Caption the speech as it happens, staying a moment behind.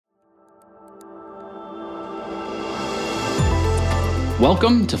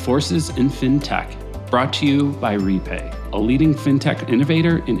Welcome to Forces in Fintech, brought to you by REPAY, a leading fintech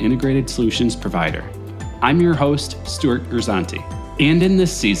innovator and integrated solutions provider. I'm your host, Stuart Garzanti. And in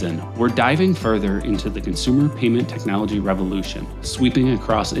this season, we're diving further into the consumer payment technology revolution, sweeping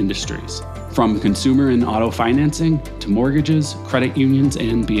across industries, from consumer and auto financing to mortgages, credit unions,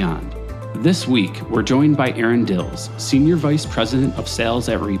 and beyond. This week, we're joined by Aaron Dils, Senior Vice President of Sales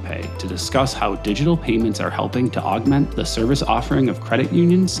at REPAY, to discuss how digital payments are helping to augment the service offering of credit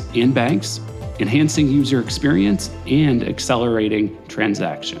unions and banks, enhancing user experience, and accelerating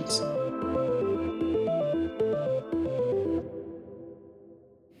transactions.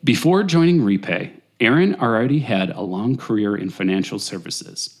 Before joining REPAY, Aaron already had a long career in financial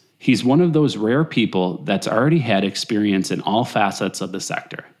services. He's one of those rare people that's already had experience in all facets of the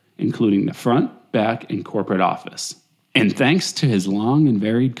sector, including the front, back, and corporate office. And thanks to his long and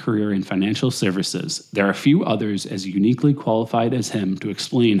varied career in financial services, there are few others as uniquely qualified as him to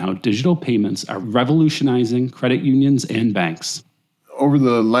explain how digital payments are revolutionizing credit unions and banks. Over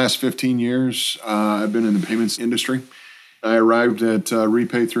the last 15 years, I've been in the payments industry. I arrived at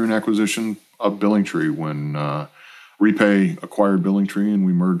REPAY through an acquisition of BillingTree when REPAY acquired BillingTree, and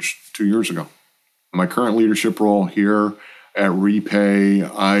we merged 2 years ago. My current leadership role here at REPAY,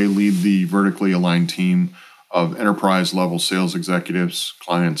 I lead the vertically aligned team of enterprise-level sales executives,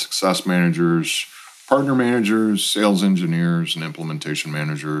 client success managers, partner managers, sales engineers, and implementation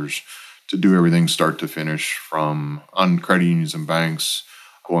managers to do everything start to finish from on credit unions and banks,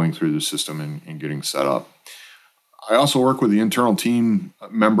 going through the system and getting set up. I also work with the internal team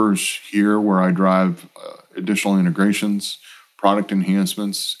members here where I drive additional integrations, product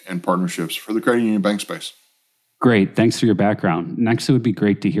enhancements, and partnerships for the credit union bank space. Great. Thanks for your background. Next, it would be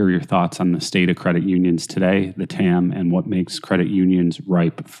great to hear your thoughts on the state of credit unions today, the TAM, and what makes credit unions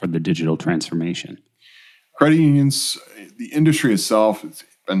ripe for the digital transformation. Credit unions, the industry itself, has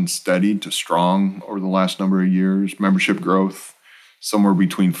been steady to strong over the last number of years. Membership growth, somewhere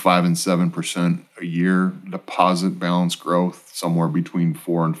between 5 and 7% a year. Deposit balance growth, somewhere between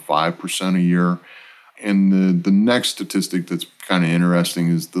 4 and 5% a year. And the next statistic that's kind of interesting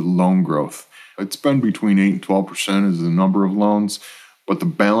is the loan growth. It's been between 8 and 12% as the number of loans, but the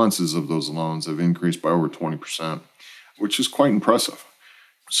balances of those loans have increased by over 20%, which is quite impressive.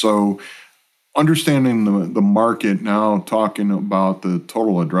 So understanding the market now, talking about the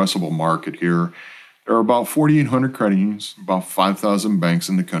total addressable market here, there are about 4,800 credit unions, about 5,000 banks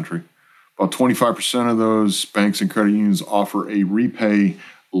in the country. About 25% of those banks and credit unions offer a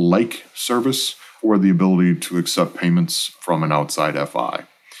REPAY-like service or the ability to accept payments from an outside FI.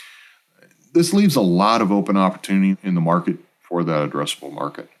 This leaves a lot of open opportunity in the market for that addressable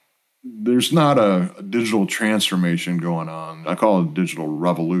market. There's not a digital transformation going on. I call it a digital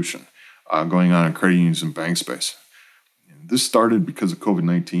revolution going on in credit unions and bank space. This started because of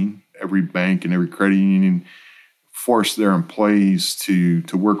COVID-19. Every bank and every credit union forced their employees to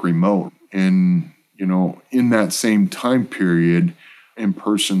work remote. And, in that same time period,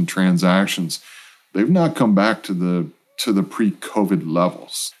 in-person transactions, they've not come back to the pre-COVID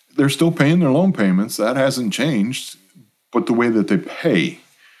levels. They're still paying their loan payments. That hasn't changed, but the way that they pay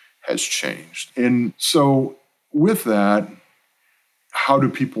has changed. And so with that, how do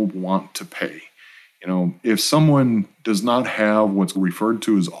people want to pay? If someone does not have what's referred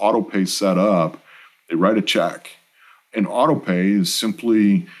to as auto pay set up, they write a check. And auto pay is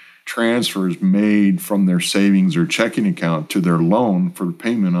simply transfers made from their savings or checking account to their loan for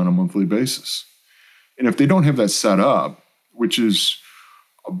payment on a monthly basis. And if they don't have that set up, which is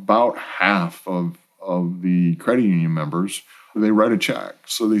about half of the credit union members, they write a check.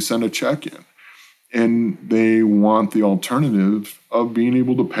 So they send a check in. And they want the alternative of being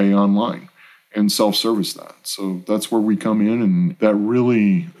able to pay online and self-service that. So that's where we come in, and that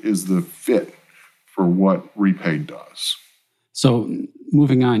really is the fit for what REPAY does. So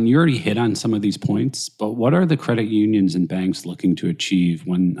moving on, you already hit on some of these points, but what are the credit unions and banks looking to achieve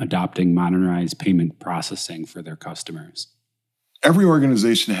when adopting modernized payment processing for their customers? Every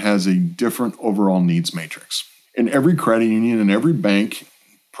organization has a different overall needs matrix. And every credit union and every bank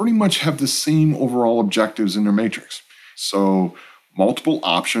pretty much have the same overall objectives in their matrix. So multiple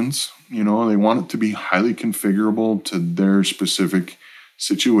options, they want it to be highly configurable to their specific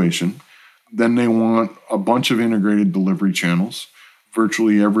situation. Then they want a bunch of integrated delivery channels.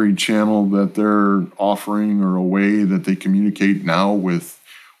 Virtually every channel that they're offering or a way that they communicate now with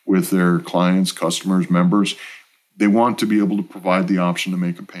their clients, customers, members, they want to be able to provide the option to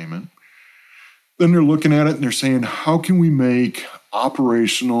make a payment. Then they're looking at it and they're saying, how can we make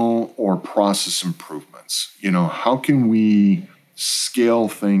operational or process improvements? How can we scale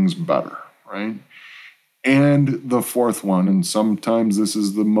things better, right? And the fourth one, and sometimes this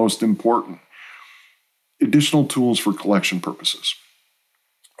is the most important, additional tools for collection purposes.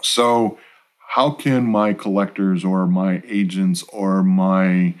 So how can my collectors or my agents or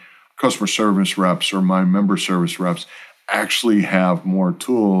my customer service reps or my member service reps actually have more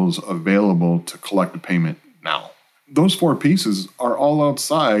tools available to collect a payment now? Those four pieces are all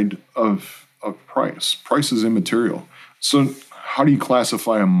outside of price. Price is immaterial. So how do you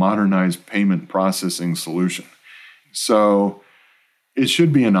classify a modernized payment processing solution? So it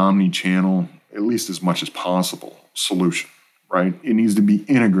should be an omni-channel, at least as much as possible, solution, right? It needs to be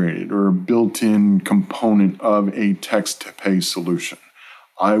integrated or a built-in component of a text-to-pay solution.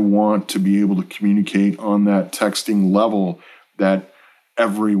 I want to be able to communicate on that texting level that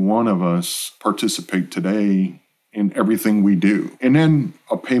every one of us participate today in everything we do. And then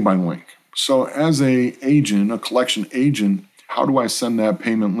a pay by link. So as a collection agent, how do I send that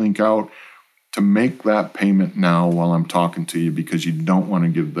payment link out to make that payment now while I'm talking to you, because you don't want to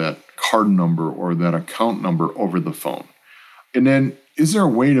give that card number or that account number over the phone? And then is there a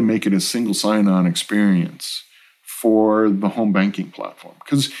way to make it a single sign-on experience for the home banking platform?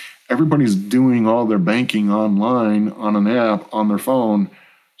 Because everybody's doing all their banking online on an app on their phone.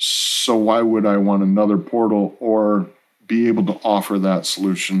 So why would I want another portal or be able to offer that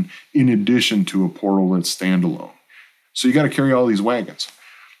solution in addition to a portal that's standalone? So you got to carry all these wagons.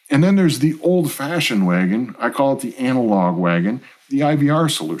 And then there's the old-fashioned wagon. I call it the analog wagon, the IVR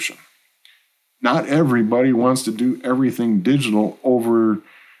solution. Not everybody wants to do everything digital over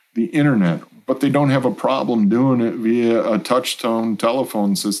the internet, but they don't have a problem doing it via a touch-tone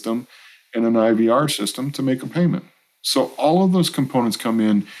telephone system and an IVR system to make a payment. So all of those components come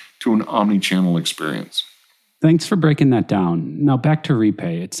in to an omni-channel experience. Thanks for breaking that down. Now back to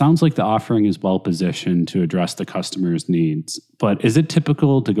REPAY. It sounds like the offering is well positioned to address the customer's needs, but is it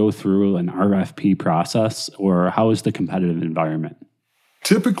typical to go through an RFP process, or how is the competitive environment?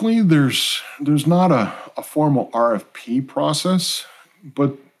 Typically, there's not a formal RFP process,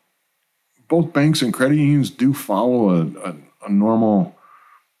 but both banks and credit unions do follow a normal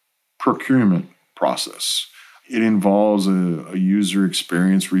procurement process. It involves a user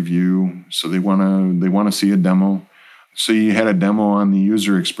experience review, so they want to see a demo. So you had a demo on the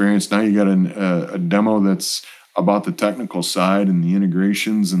user experience. Now you got a demo that's about the technical side and the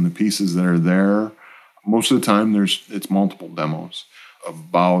integrations and the pieces that are there. Most of the time, it's multiple demos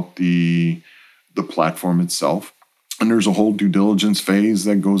about the platform itself, and there's a whole due diligence phase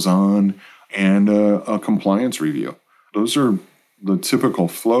that goes on and a compliance review. Those are the typical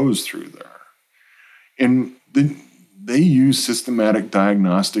flows through there. And they use systematic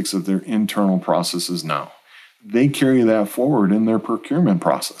diagnostics of their internal processes now. They carry that forward in their procurement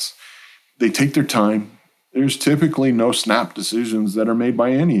process. They take their time. There's typically no snap decisions that are made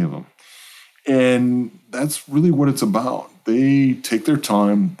by any of them. And that's really what it's about. They take their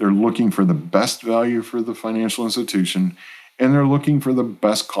time. They're looking for the best value for the financial institution, and they're looking for the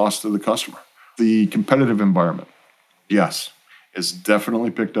best cost to the customer. The competitive environment, yes, it's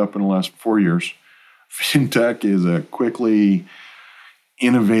definitely picked up in the last 4 years. Fintech is a quickly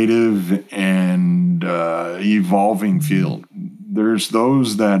innovative and evolving field. There's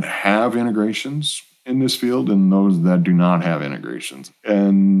those that have integrations in this field and those that do not have integrations,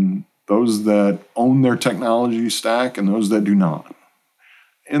 and those that own their technology stack and those that do not.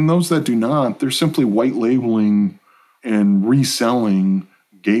 And those that do not, they're simply white labeling and reselling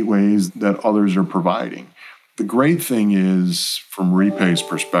gateways that others are providing. The great thing is, from REPAY's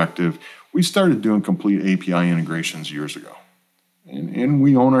perspective, we started doing complete API integrations years ago. And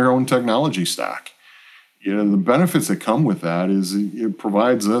we own our own technology stack. You know, the benefits that come with that is it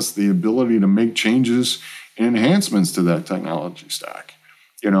provides us the ability to make changes and enhancements to that technology stack.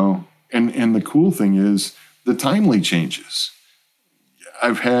 You know, and the cool thing is the timely changes.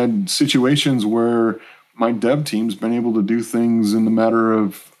 I've had situations where my dev team's been able to do things in the matter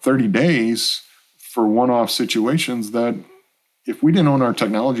of 30 days for one-off situations that if we didn't own our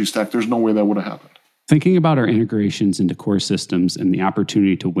technology stack, there's no way that would have happened. Thinking about our integrations into core systems and the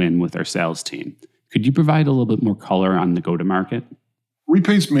opportunity to win with our sales team, could you provide a little bit more color on the go-to-market?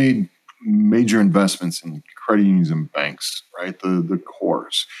 REPAY's made major investments in credit unions and banks, right? The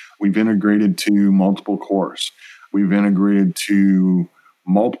cores. We've integrated to multiple cores. We've integrated to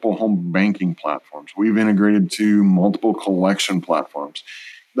multiple home banking platforms. We've integrated to multiple collection platforms.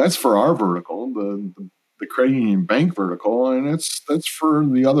 That's for our vertical, the credit union bank vertical, and that's for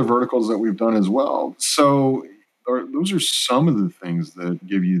the other verticals that we've done as well. So those are some of the things that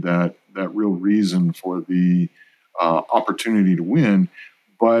give you that real reason for the opportunity to win.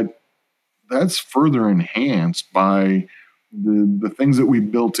 But that's further enhanced by the things that we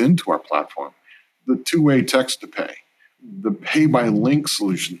built into our platform. the two-way text to pay, the pay by link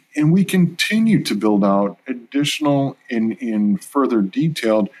solution. And we continue to build out additional and further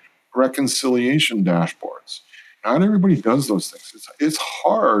detailed reconciliation dashboards. Not everybody does those things. It's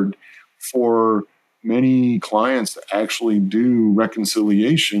hard for many clients to actually do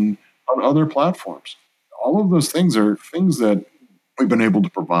reconciliation on other platforms. All of those things are things that we've been able to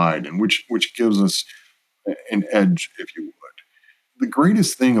provide, and which gives us an edge, if you would. The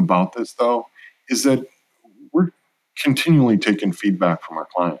greatest thing about this, though, is that we're continually taking feedback from our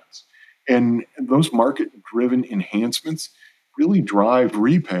clients. And those market-driven enhancements really drive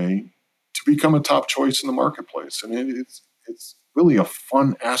REPAY to become a top choice in the marketplace. And it's really a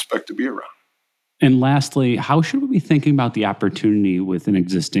fun aspect to be around. And lastly, how should we be thinking about the opportunity within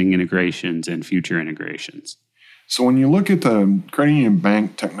existing integrations and future integrations? So when you look at the credit union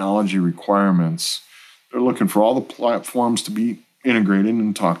bank technology requirements, they're looking for all the platforms to be integrated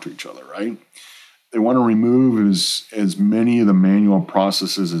and talk to each other, right? They want to remove as many of the manual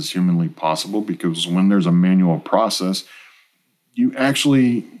processes as humanly possible, because when there's a manual process, you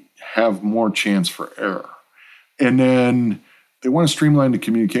actually have more chance for error. And then they want to streamline the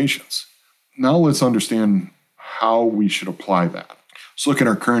communications. Now let's understand how we should apply that. Let's look at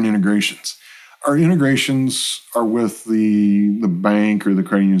our current integrations. Our integrations are with the bank or the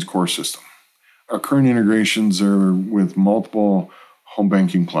credit union's core system. Our current integrations are with multiple home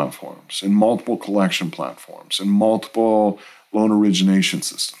banking platforms and multiple collection platforms and multiple loan origination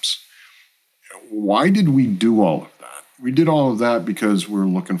systems. Why did we do all of that? We did all of that because we're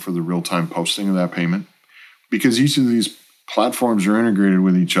looking for the real-time posting of that payment, because each of these platforms are integrated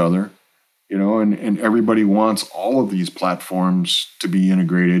with each other, and everybody wants all of these platforms to be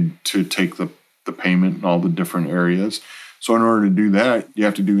integrated to take the payment in all the different areas. So in order to do that, you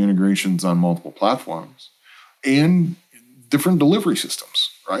have to do integrations on multiple platforms and different delivery systems,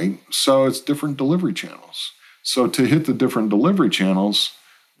 right? So it's different delivery channels. So to hit the different delivery channels,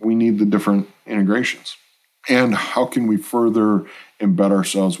 we need the different integrations. And how can we further embed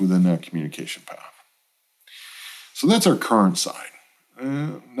ourselves within that communication path? So that's our current side.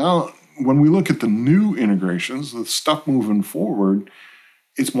 Now, when we look at the new integrations, the stuff moving forward,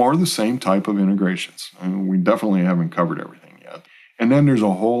 it's more the same type of integrations. I mean, we definitely haven't covered everything yet. And then there's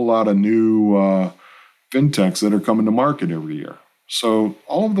a whole lot of new Fintechs that are coming to market every year. So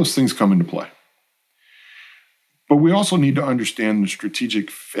all of those things come into play. But we also need to understand the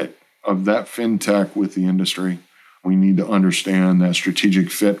strategic fit of that Fintech with the industry. We need to understand that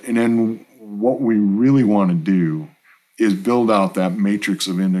strategic fit. And then what we really want to do is build out that matrix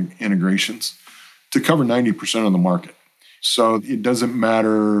of integrations to cover 90% of the market. So it doesn't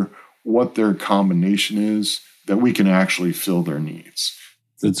matter what their combination is, that we can actually fill their needs.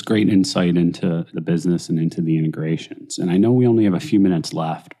 That's great insight into the business and into the integrations. And I know we only have a few minutes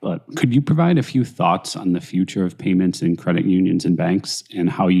left, but could you provide a few thoughts on the future of payments in credit unions and banks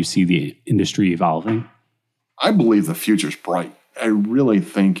and how you see the industry evolving? I believe the future's bright. I really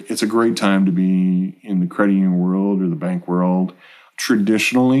think it's a great time to be in the credit union world or the bank world.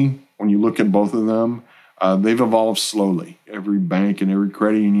 Traditionally, when you look at both of them, they've evolved slowly. Every bank and every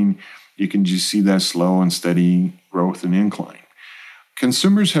credit union, you can just see that slow and steady growth and incline.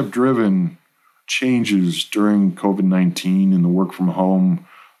 Consumers have driven changes during COVID-19 and the work from home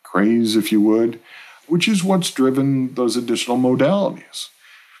craze, if you would, which is what's driven those additional modalities.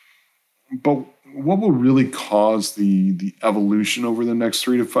 But what will really cause the evolution over the next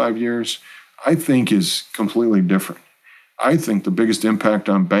 3 to 5 years, I think, is completely different. I think the biggest impact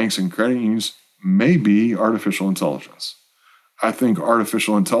on banks and credit unions may be artificial intelligence. I think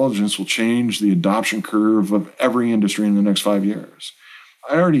artificial intelligence will change the adoption curve of every industry in the next 5 years.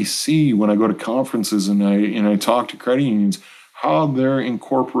 I already see when I go to conferences and I talk to credit unions how they're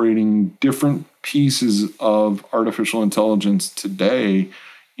incorporating different pieces of artificial intelligence today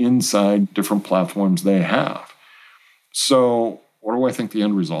inside different platforms they have. So what do I think the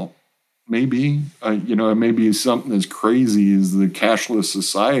end result may be? It may be something as crazy as the cashless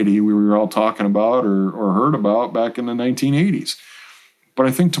society we were all talking about or heard about back in the 1980s. But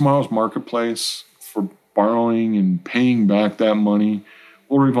I think tomorrow's marketplace for borrowing and paying back that money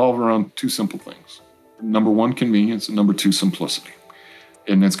will revolve around two simple things. Number one, convenience, and number two, simplicity.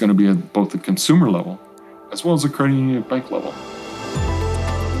 And that's going to be at both the consumer level as well as the credit union bank level.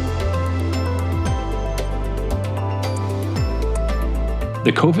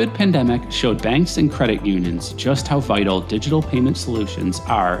 The COVID pandemic showed banks and credit unions just how vital digital payment solutions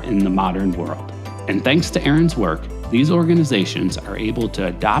are in the modern world. And thanks to Aaron's work, these organizations are able to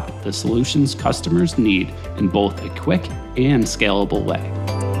adopt the solutions customers need in both a quick and scalable way.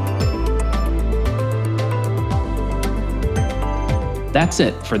 That's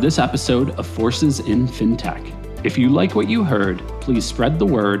it for this episode of Forces in Fintech. If you like what you heard, please spread the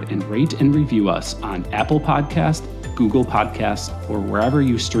word and rate and review us on Apple Podcasts, Google Podcasts, or wherever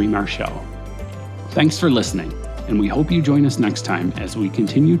you stream our show. Thanks for listening, and we hope you join us next time as we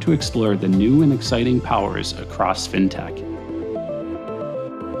continue to explore the new and exciting powers across Fintech.